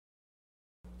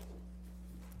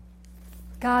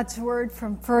God's word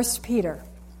from 1 Peter,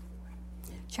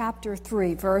 chapter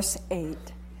 3, verse 8.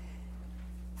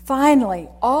 Finally,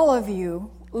 all of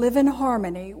you live in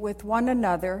harmony with one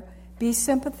another, be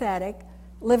sympathetic,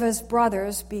 live as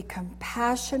brothers, be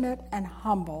compassionate and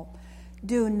humble.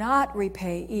 Do not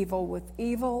repay evil with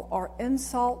evil or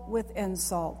insult with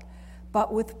insult,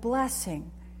 but with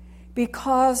blessing,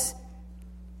 because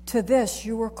to this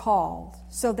you were called,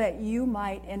 so that you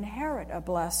might inherit a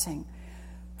blessing.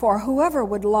 For whoever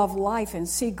would love life and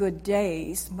see good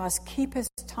days must keep his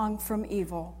tongue from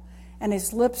evil and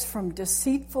his lips from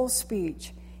deceitful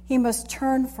speech. He must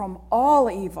turn from all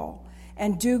evil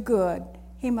and do good.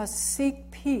 He must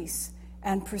seek peace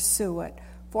and pursue it.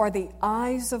 For the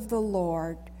eyes of the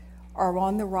Lord are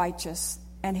on the righteous,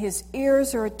 and his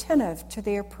ears are attentive to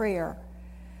their prayer.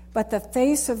 But the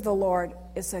face of the Lord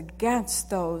is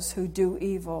against those who do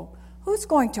evil. Who's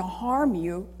going to harm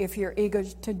you if you're eager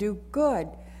to do good?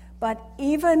 But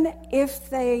even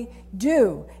if they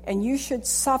do, and you should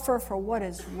suffer for what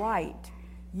is right,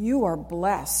 you are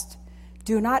blessed.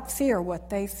 Do not fear what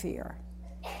they fear.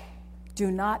 Do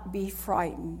not be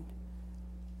frightened.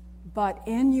 But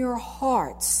in your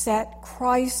heart set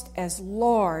Christ as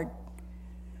Lord.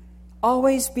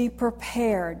 Always be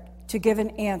prepared to give an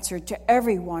answer to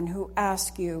everyone who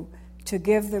asks you to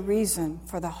give the reason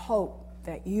for the hope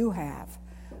that you have.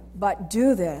 But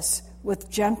do this with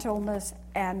gentleness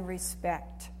and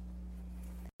respect.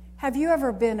 Have you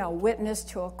ever been a witness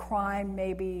to a crime,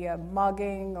 maybe a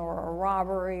mugging or a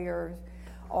robbery,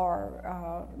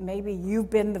 or maybe you've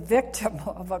been the victim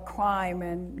of a crime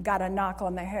and got a knock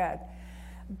on the head?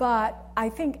 But I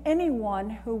think anyone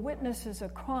who witnesses a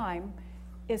crime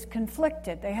is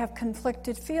conflicted. They have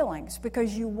conflicted feelings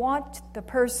because you want the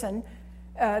person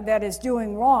that is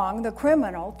doing wrong, the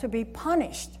criminal, to be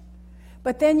punished.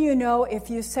 But then you know if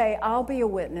you say, I'll be a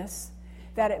witness,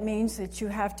 that it means that you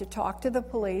have to talk to the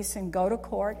police and go to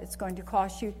court. It's going to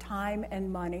cost you time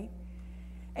and money.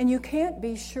 And you can't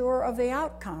be sure of the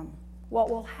outcome, what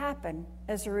will happen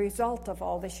as a result of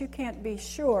all this. You can't be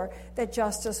sure that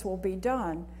justice will be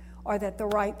done or that the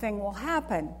right thing will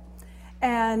happen.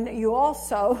 And you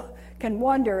also can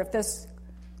wonder if this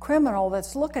criminal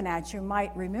that's looking at you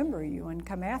might remember you and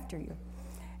come after you.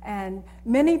 And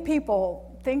many people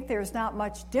think there's not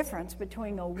much difference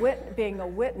between being a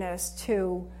witness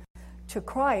to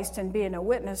Christ and being a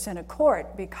witness in a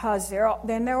court, because there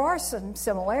are some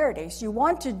similarities. You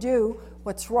want to do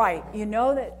what's right. You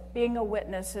know that being a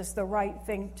witness is the right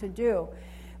thing to do.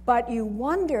 But you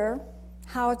wonder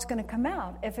how it's going to come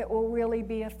out, if it will really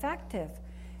be effective,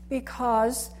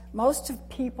 because most of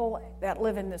people that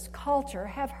live in this culture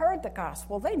have heard the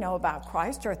gospel. They know about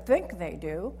Christ or think they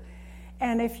do.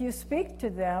 And if you speak to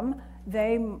them,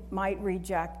 they might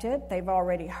reject it. They've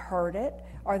already heard it,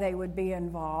 or they would be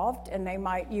involved, and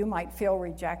you might feel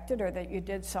rejected or that you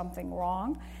did something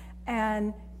wrong.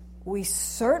 And we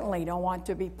certainly don't want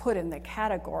to be put in the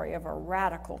category of a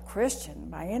radical Christian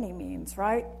by any means,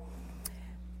 right?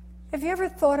 Have you ever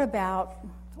thought about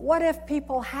what if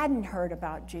people hadn't heard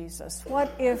about Jesus?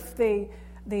 What if the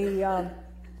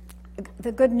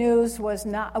good news was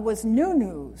new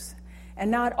news? And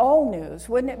not old news.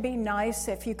 Wouldn't it be nice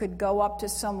if you could go up to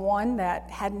someone that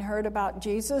hadn't heard about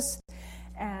Jesus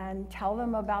and tell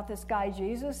them about this guy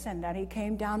Jesus, and that he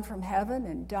came down from heaven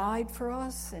and died for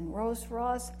us and rose for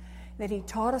us, that he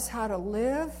taught us how to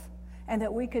live, and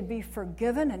that we could be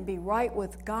forgiven and be right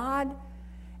with God,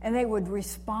 and they would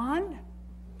respond?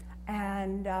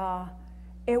 And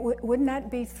wouldn't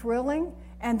that be thrilling?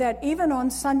 And that even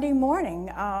on Sunday morning,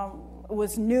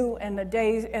 was new in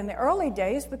the early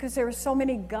days, because there were so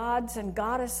many gods and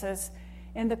goddesses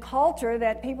in the culture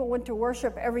that people went to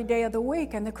worship every day of the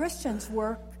week, and the Christians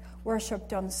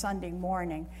worshipped on Sunday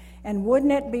morning. And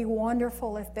wouldn't it be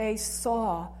wonderful if they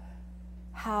saw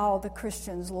how the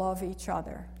Christians love each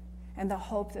other and the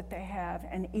hope that they have,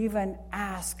 and even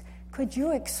ask, could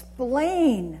you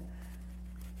explain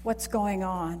what's going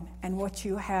on and what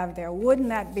you have there? Wouldn't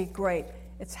that be great?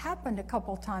 It's happened a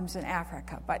couple times in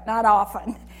Africa, but not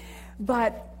often.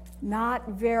 But not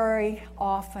very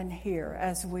often here,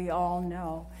 as we all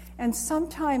know. And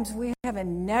sometimes we have a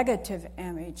negative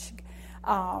image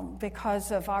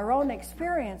because of our own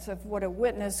experience of what a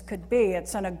witness could be.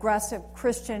 It's an aggressive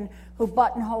Christian who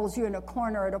buttonholes you in a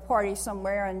corner at a party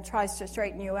somewhere and tries to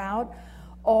straighten you out.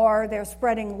 Or they're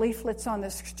spreading leaflets on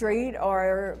the street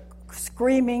or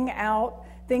screaming out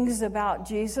things about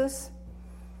Jesus.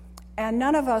 And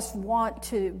none of us want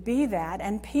to be that.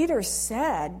 And Peter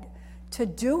said to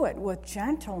do it with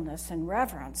gentleness and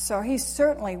reverence. So he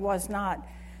certainly was not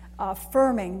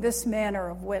affirming this manner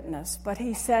of witness, but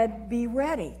he said, be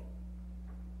ready.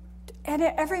 at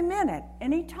every minute,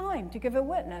 any time to give a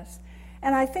witness.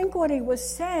 And I think what he was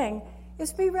saying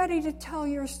is be ready to tell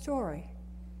your story.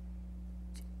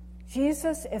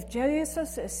 If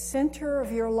Jesus is center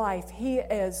of your life, he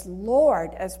is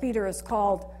Lord, as Peter has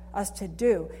called us to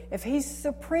do. If he's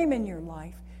supreme in your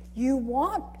life, you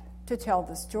want to tell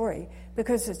the story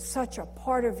because it's such a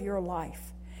part of your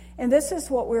life. And this is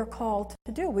what we're called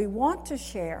to do. We want to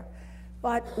share,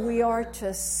 but we are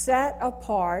to set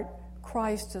apart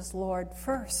Christ as Lord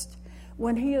first.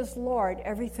 When he is Lord,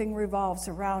 everything revolves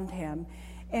around him.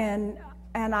 And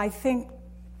I think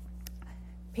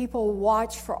people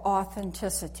watch for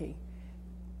authenticity.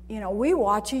 You know, we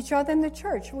watch each other in the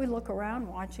church. We look around,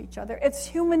 watch each other. It's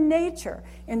human nature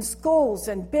in schools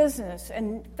and business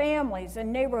and families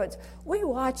and neighborhoods. We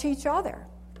watch each other.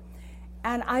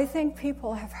 And I think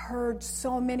people have heard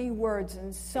so many words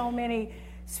and so many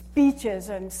speeches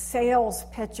and sales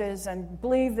pitches and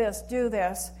believe this, do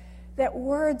this, that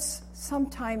words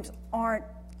sometimes aren't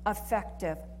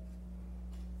effective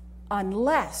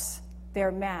unless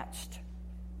they're matched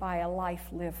by a life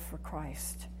lived for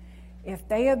Christ. If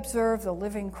they observe the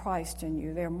living Christ in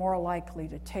you, they're more likely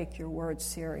to take your words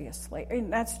seriously.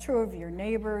 And that's true of your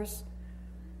neighbors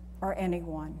or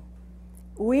anyone.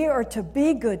 We are to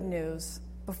be good news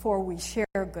before we share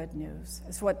good news,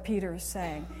 is what Peter is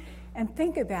saying. And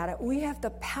think about it. We have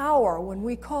the power, when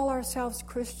we call ourselves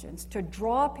Christians, to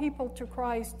draw people to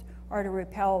Christ or to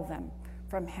repel them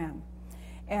from him.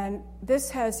 And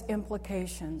this has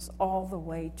implications all the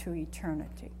way to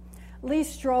eternity. Lee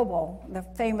Strobel, the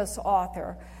famous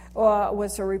author,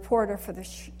 was a reporter for the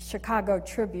Chicago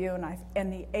Tribune in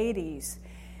the 80s.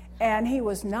 And he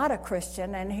was not a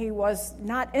Christian, and he was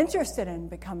not interested in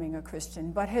becoming a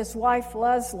Christian. But his wife,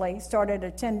 Leslie, started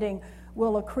attending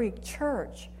Willow Creek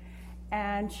Church,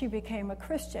 and she became a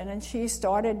Christian. And she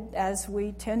started, as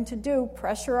we tend to do,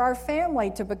 pressure our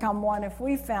family to become one if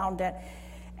we found it.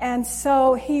 And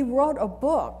so he wrote a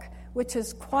book, which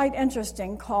is quite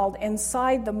interesting, called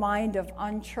Inside the Mind of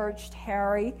Unchurched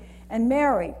Harry and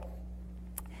Mary.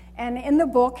 And in the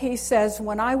book, he says,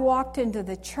 when I walked into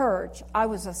the church, I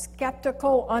was a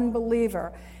skeptical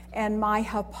unbeliever, and my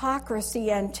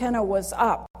hypocrisy antenna was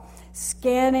up,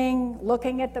 scanning,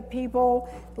 looking at the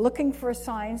people, looking for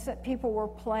signs that people were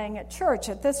playing at church,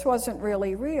 that this wasn't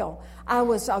really real. I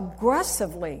was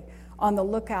aggressively on the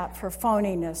lookout for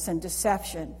phoniness and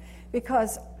deception,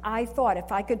 because I thought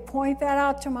if I could point that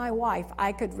out to my wife,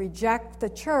 I could reject the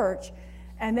church,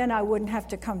 and then I wouldn't have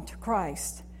to come to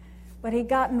Christ. But he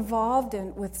got involved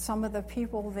with some of the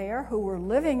people there who were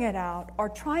living it out or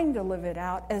trying to live it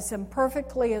out as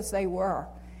imperfectly as they were.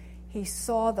 He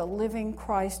saw the living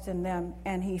Christ in them,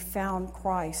 and he found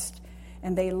Christ,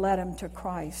 and they led him to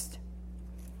Christ.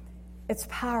 It's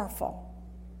powerful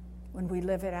when we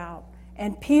live it out.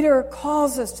 And Peter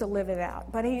calls us to live it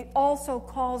out, but he also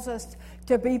calls us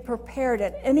to be prepared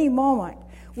at any moment.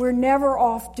 We're never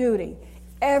off duty.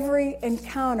 Every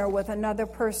encounter with another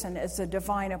person is a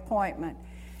divine appointment,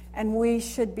 and we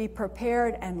should be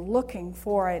prepared and looking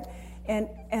for it.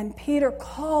 And Peter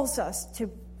calls us to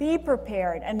be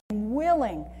prepared and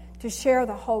willing to share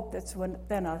the hope that's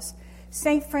within us.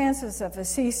 St. Francis of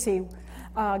Assisi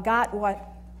got what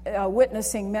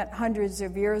witnessing meant hundreds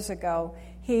of years ago.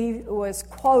 He was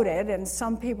quoted, and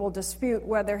some people dispute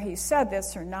whether he said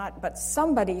this or not, but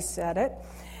somebody said it,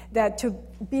 that to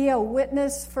be a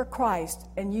witness for Christ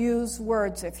and use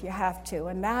words if you have to.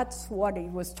 And that's what he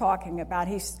was talking about.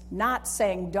 He's not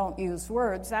saying don't use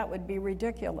words. That would be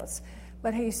ridiculous.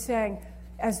 But he's saying,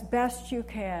 as best you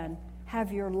can,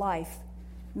 have your life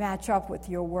match up with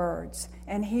your words.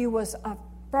 And he was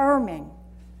affirming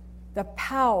the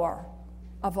power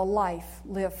of a life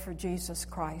lived for Jesus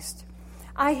Christ.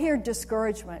 I hear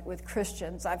discouragement with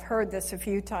Christians. I've heard this a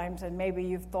few times, and maybe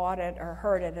you've thought it or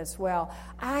heard it as well.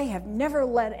 I have never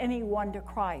led anyone to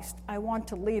Christ. I want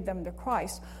to lead them to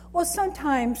Christ. Well,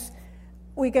 sometimes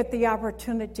we get the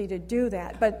opportunity to do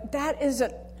that, but that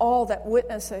isn't all that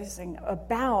witnessing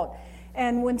about.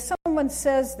 And when someone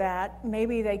says that,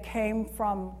 maybe they came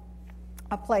from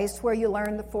a place where you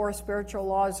learn the 4 spiritual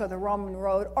laws or the Roman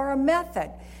road or a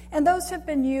method. And those have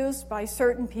been used by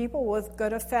certain people with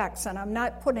good effects, and I'm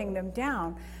not putting them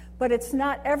down, but it's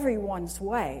not everyone's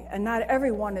way, and not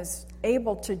everyone is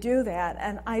able to do that.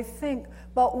 And I think,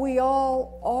 but we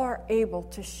all are able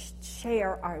to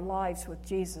share our lives with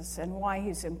Jesus and why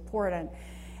he's important,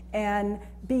 and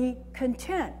be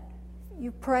content.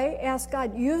 You pray, ask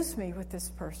God, use me with this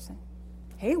person.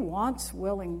 He wants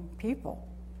willing people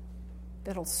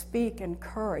that'll speak and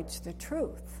encourage the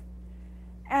truth.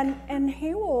 And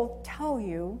he will tell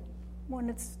you when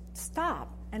it's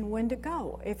stop. and when to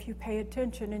go if you pay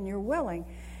attention and you're willing.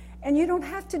 And you don't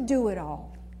have to do it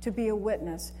all to be a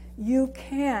witness. You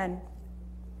can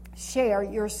share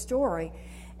your story,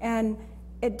 and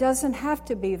it doesn't have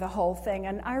to be the whole thing.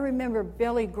 And I remember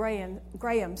Billy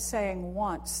Graham saying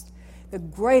once, the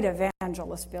great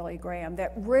evangelist Billy Graham,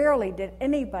 that rarely did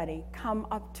anybody come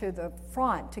up to the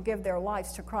front to give their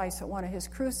lives to Christ at one of his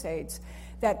crusades,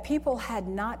 that people had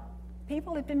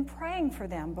been praying for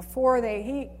them before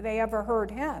they ever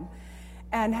heard him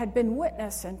and had been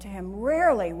witnessing to him.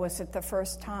 Rarely was it the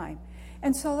first time.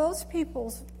 And so those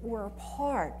people were a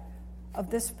part of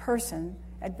this person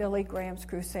at Billy Graham's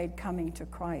crusade coming to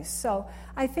Christ. So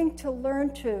I think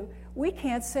we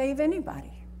can't save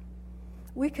anybody.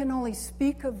 We can only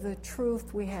speak of the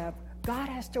truth we have. God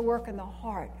has to work in the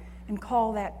heart and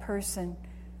call that person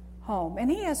home. And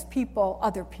he has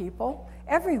other people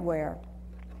everywhere.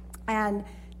 And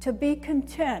to be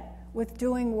content with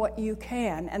doing what you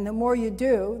can. And the more you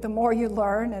do, the more you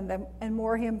learn, and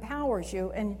more he empowers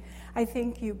you. And I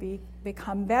think you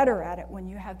become better at it when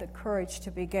you have the courage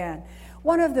to begin.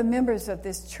 One of the members of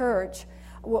this church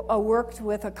worked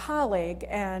with a colleague,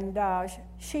 and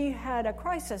she had a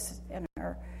crisis in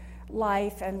her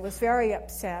life and was very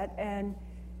upset. And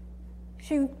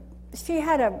she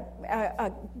had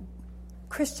a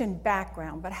Christian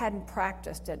background, but hadn't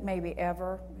practiced it maybe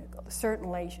ever.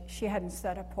 Certainly, she hadn't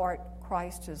set apart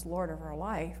Christ as Lord of her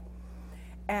life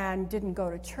and didn't go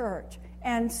to church.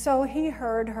 And so he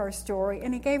heard her story,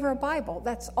 and he gave her a Bible.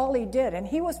 That's all he did. And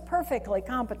he was perfectly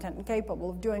competent and capable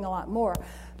of doing a lot more.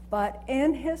 But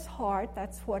in his heart,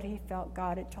 that's what he felt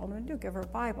God had told him to do, give her a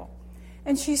Bible.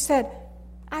 And she said,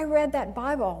 I read that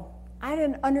Bible. I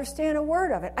didn't understand a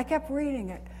word of it. I kept reading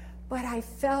it. But I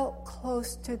felt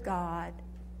close to God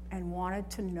and wanted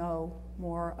to know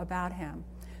more about him.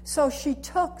 So she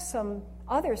took some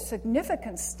other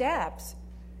significant steps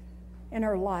in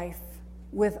her life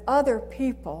with other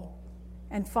people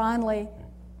and finally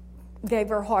gave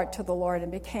her heart to the Lord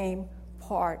and became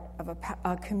part of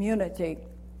a community.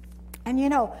 And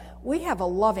we have a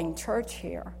loving church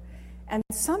here. And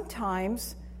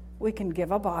sometimes we can give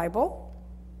a Bible.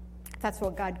 That's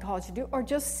what God calls you to do. Or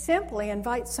just simply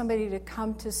invite somebody to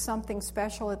come to something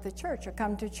special at the church or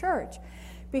come to church,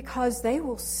 because they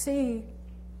will see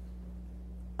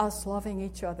us loving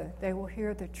each other. They will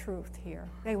hear the truth here.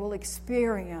 They will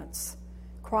experience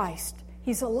Christ.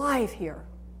 He's alive here,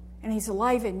 and he's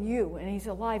alive in you, and he's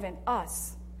alive in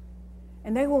us.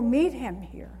 And they will meet him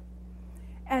here.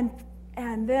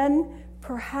 And then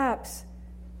perhaps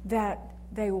that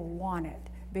they will want it,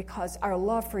 because our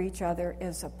love for each other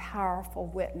is a powerful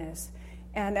witness.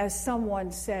 And as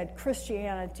someone said,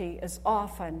 Christianity is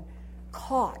often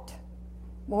caught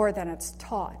more than it's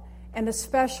taught. And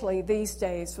especially these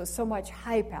days with so much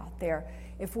hype out there,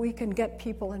 if we can get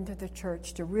people into the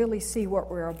church to really see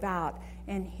what we're about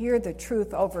and hear the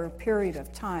truth over a period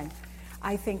of time,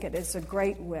 I think it is a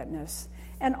great witness.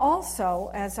 And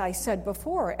also, as I said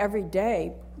before, every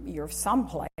day you're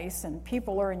someplace and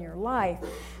people are in your life.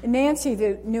 Nancy,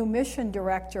 the new mission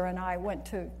director, and I went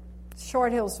to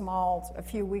Short Hills Mall a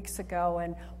few weeks ago,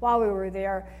 and while we were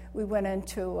there, we went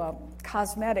into a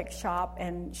cosmetic shop,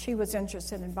 and she was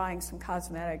interested in buying some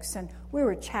cosmetics, and we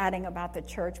were chatting about the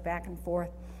church back and forth.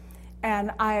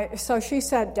 And so she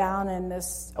sat down, and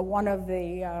one of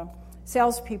the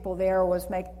salespeople there was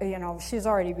she's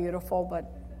already beautiful,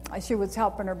 but she was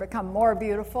helping her become more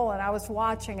beautiful, and I was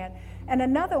watching it. And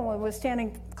another one was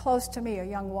standing close to me, a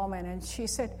young woman, and she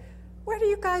said, "Where do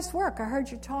you guys work? I heard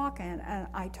you talking." And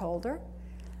I told her.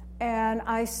 And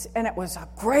it was a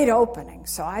great opening,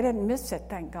 so I didn't miss it,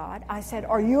 thank God. I said,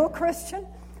 "Are you a Christian?"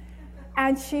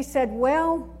 And she said,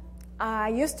 "Well, I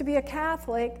used to be a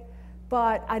Catholic,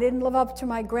 but I didn't live up to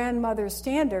my grandmother's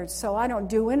standards, so I don't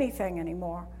do anything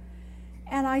anymore."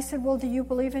 And I said, "Well, do you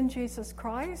believe in Jesus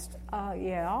Christ?"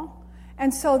 Yeah.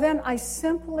 And so then I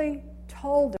simply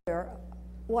told her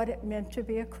what it meant to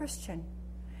be a Christian.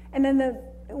 And then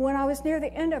when I was near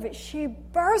the end of it, she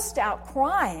burst out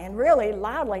crying really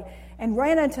loudly and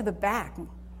ran into the back.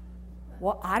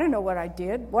 Well, I don't know what I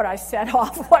did, what I set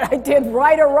off, what I did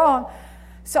right or wrong.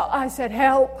 So I said,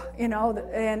 "Help," and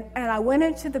I went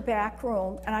into the back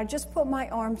room, and I just put my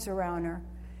arms around her,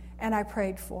 and I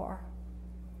prayed for her.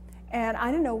 And I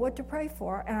didn't know what to pray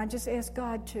for, and I just asked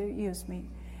God to use me.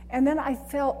 And then I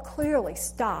felt clearly,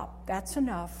 stop, that's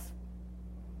enough.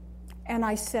 And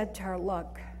I said to her,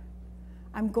 "Look,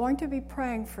 I'm going to be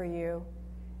praying for you,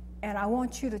 and I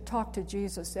want you to talk to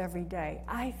Jesus every day.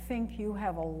 I think you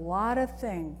have a lot of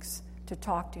things to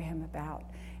talk to him about.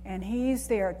 And he's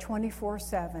there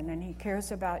 24/7, and he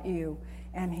cares about you,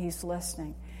 and he's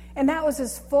listening." And that was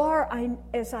as far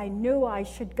as I knew I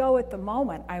should go at the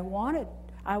moment. I wanted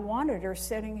her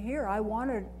sitting here. I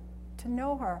wanted to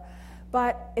know her.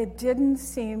 But it didn't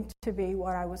seem to be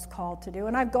what I was called to do.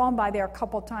 And I've gone by there a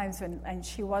couple times and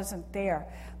she wasn't there.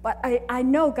 But I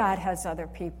know God has other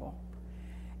people.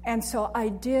 And so I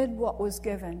did what was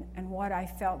given and what I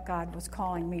felt God was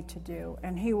calling me to do,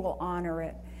 and He will honor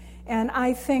it. And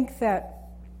I think that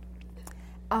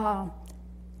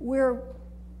we're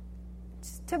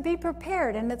to be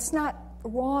prepared, and it's not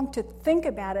wrong to think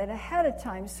about it ahead of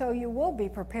time, so you will be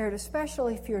prepared,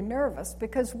 especially if you're nervous,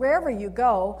 because wherever you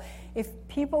go, if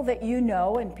people that you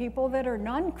know and people that are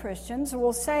non-Christians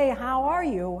will say, "How are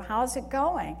you? How's it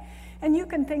going?" And you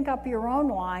can think up your own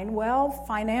line. Well,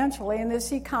 financially, in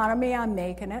this economy, I'm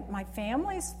making it. My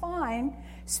family's fine.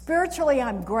 Spiritually,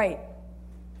 I'm great.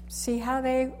 See how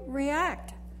they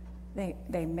react.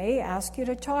 They may ask you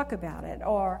to talk about it.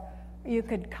 Or you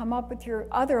could come up with your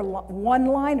other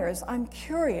one-liners. I'm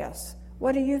curious.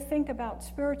 What do you think about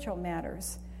spiritual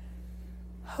matters?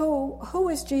 Who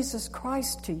is Jesus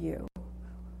Christ to you?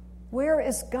 Where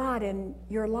is God in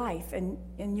your life and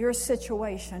in your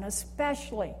situation,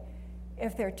 especially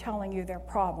if they're telling you their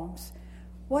problems?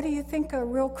 What do you think a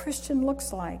real Christian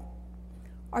looks like?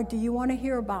 Or do you want to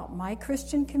hear about my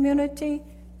Christian community?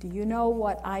 Do you know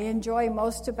what I enjoy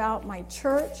most about my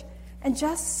church? And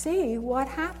just see what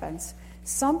happens.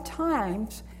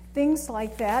 Sometimes things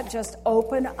like that just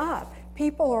open up.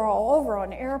 People are all over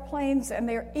on airplanes and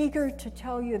they're eager to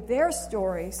tell you their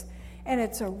stories. And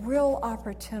it's a real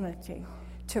opportunity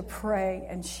to pray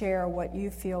and share what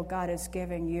you feel God is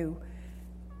giving you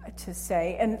to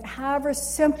say. And however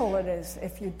simple it is,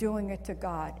 if you're doing it to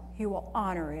God, He will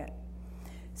honor it.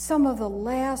 Some of the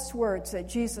last words that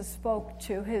Jesus spoke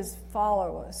to His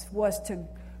followers was to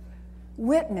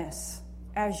witness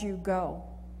as you go.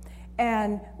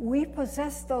 And we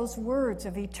possess those words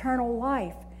of eternal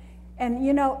life. And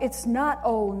you know, it's not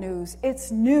old news,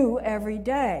 it's new every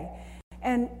day.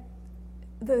 And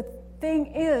the thing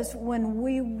is, when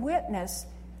we witness,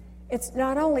 it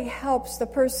not only helps the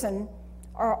person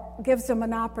or gives them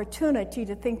an opportunity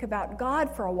to think about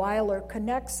God for a while or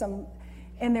connects them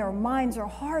in their minds or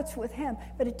hearts with Him,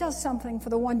 but it does something for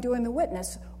the one doing the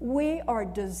witness. We are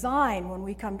designed when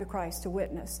we come to Christ to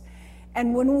witness.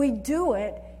 And when we do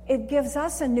it, it gives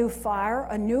us a new fire,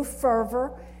 a new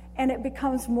fervor, and it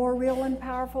becomes more real and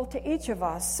powerful to each of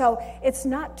us. So it's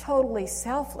not totally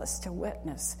selfless to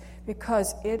witness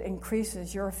because it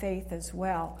increases your faith as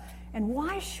well. And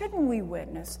why shouldn't we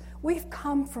witness? We've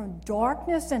come from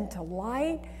darkness into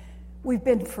light. We've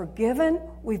been forgiven.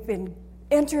 We've been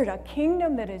entered a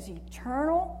kingdom that is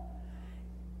eternal.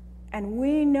 And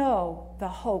we know the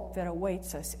hope that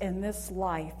awaits us in this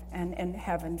life and in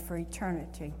heaven for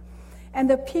eternity. And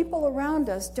the people around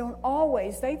us don't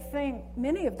always,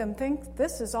 many of them think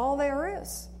this is all there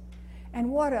is.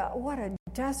 And what a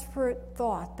desperate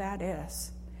thought that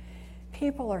is.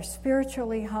 People are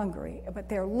spiritually hungry, but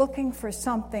they're looking for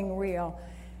something real.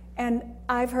 And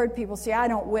I've heard people say, I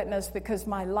don't witness because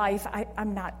my life,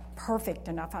 I'm not perfect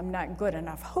enough, I'm not good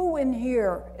enough. Who in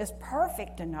here is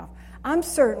perfect enough? I'm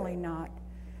certainly not.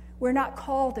 We're not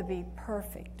called to be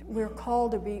perfect. We're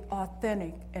called to be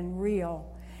authentic and real.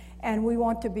 And we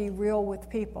want to be real with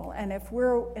people. And if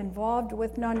we're involved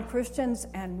with non-Christians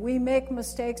and we make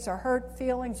mistakes or hurt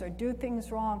feelings or do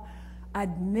things wrong,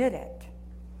 admit it.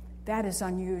 That is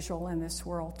unusual in this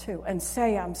world too. And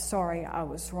say, I'm sorry, I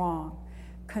was wrong.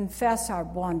 Confess our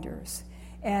blunders.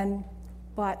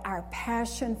 But our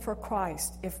passion for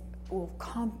Christ will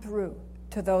come through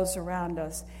to those around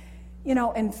us. You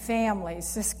know, in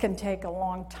families, this can take a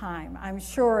long time. I'm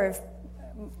sure if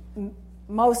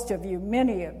most of you,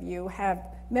 many of you, have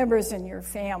members in your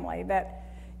family that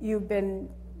you've been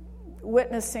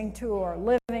witnessing to or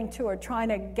living to or trying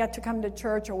to get to come to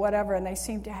church or whatever, and they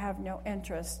seem to have no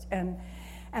interest. And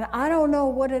I don't know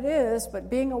what it is, but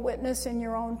being a witness in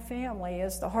your own family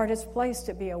is the hardest place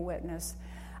to be a witness.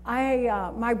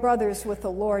 My brother's with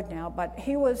the Lord now, but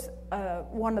he was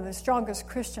one of the strongest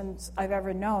Christians I've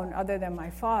ever known, other than my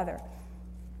father.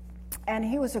 And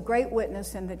he was a great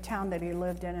witness in the town that he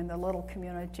lived in the little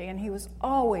community, and he was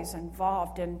always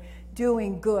involved in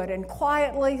doing good, and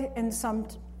quietly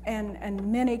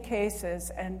in many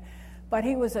cases, but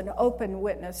he was an open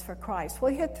witness for Christ.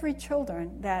 Well, he had 3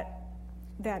 children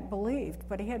that believed,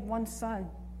 but he had one son.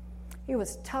 He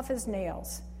was tough as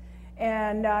nails,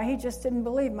 and he just didn't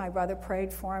believe. My brother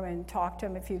prayed for him and talked to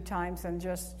him a few times and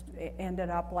just ended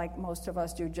up like most of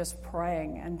us do, just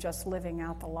praying and just living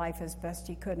out the life as best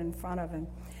he could in front of him.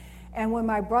 And when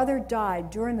my brother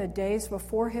died, during the days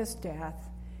before his death,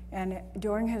 And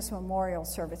during his memorial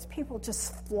service, people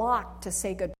just flocked to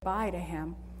say goodbye to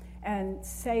him and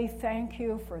say thank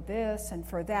you for this and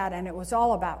for that. And it was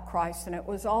all about Christ, and it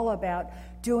was all about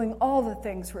doing all the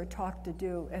things we're taught to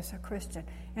do as a Christian.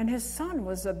 And his son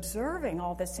was observing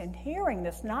all this and hearing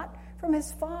this, not from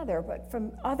his father, but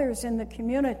from others in the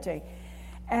community.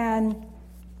 And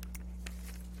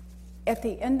at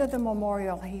the end of the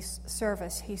memorial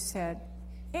service, he said,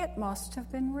 "It must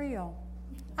have been real.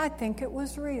 I think it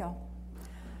was real."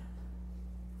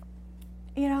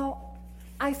 You know,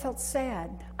 I felt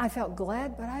sad. I felt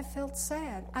glad, but I felt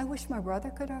sad. I wish my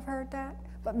brother could have heard that,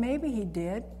 but maybe he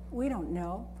did. We don't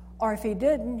know. Or if he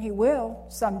didn't, he will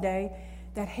someday,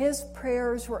 that his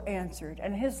prayers were answered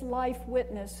and his life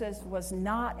witnesses was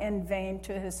not in vain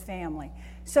to his family.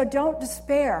 So don't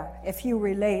despair if you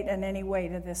relate in any way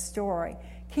to this story.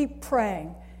 Keep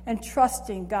praying and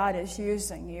trusting God is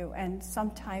using you, and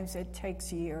sometimes it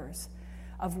takes years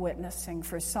of witnessing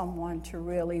for someone to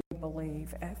really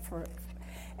believe and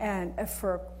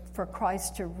for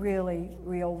Christ to really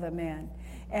reel them in.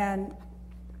 And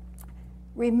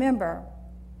remember,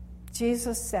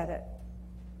 Jesus said it.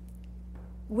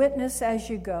 Witness as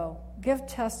you go. Give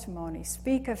testimony.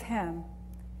 Speak of him.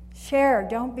 Share.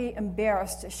 Don't be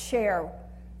embarrassed to share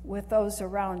with those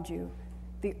around you.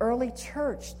 The early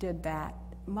church did that.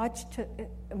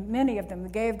 Many of them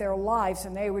gave their lives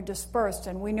and they were dispersed,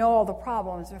 and we know all the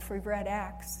problems if we've read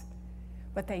Acts.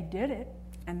 But they did it,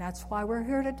 and that's why we're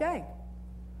here today.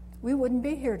 We wouldn't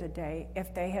be here today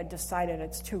if they had decided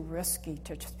it's too risky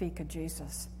to speak of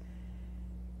Jesus.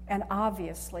 And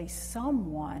obviously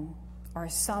someone or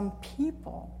some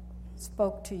people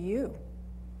spoke to you.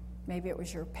 Maybe it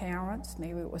was your parents,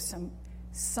 maybe it was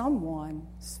someone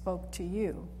spoke to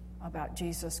you about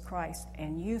Jesus Christ,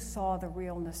 and you saw the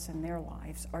realness in their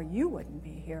lives, or you wouldn't be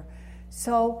here.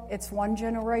 So it's one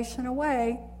generation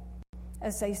away,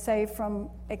 as they say,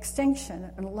 from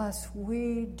extinction, unless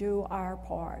we do our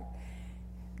part.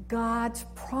 God's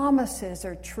promises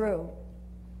are true.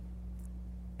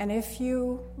 And if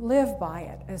you live by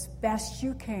it as best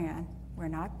you can, we're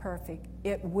not perfect,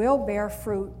 it will bear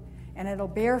fruit, and it'll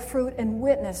bear fruit in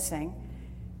witnessing.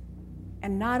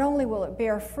 And not only will it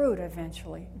bear fruit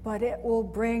eventually, but it will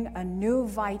bring a new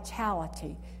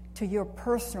vitality to your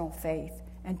personal faith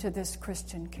and to this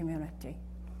Christian community.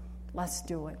 Let's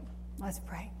do it. Let's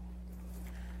pray.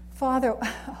 Father,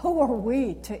 who are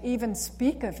we to even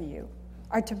speak of you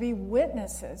or to be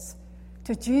witnesses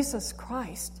to Jesus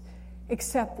Christ,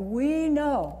 except we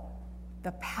know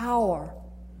the power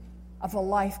of a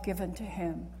life given to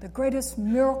him. The greatest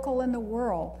miracle in the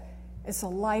world is a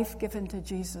life given to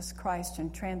Jesus Christ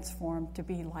and transformed to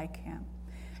be like him.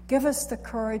 Give us the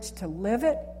courage to live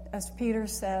it, as Peter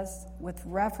says, with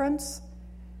reverence,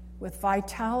 with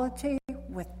vitality,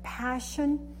 with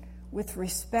passion, with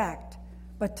respect,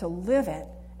 but to live it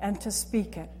and to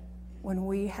speak it when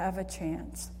we have a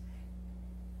chance.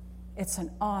 It's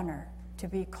an honor to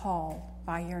be called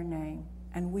by your name,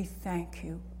 and we thank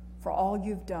you for all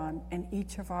you've done in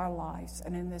each of our lives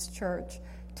and in this church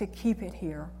to keep it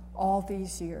here all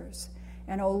these years.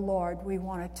 And oh Lord, we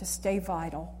want it to stay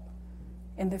vital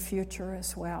in the future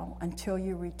as well until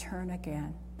you return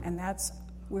again. And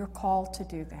we're called to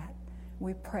do that.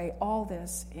 We pray all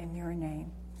this in your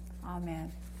name.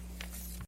 Amen.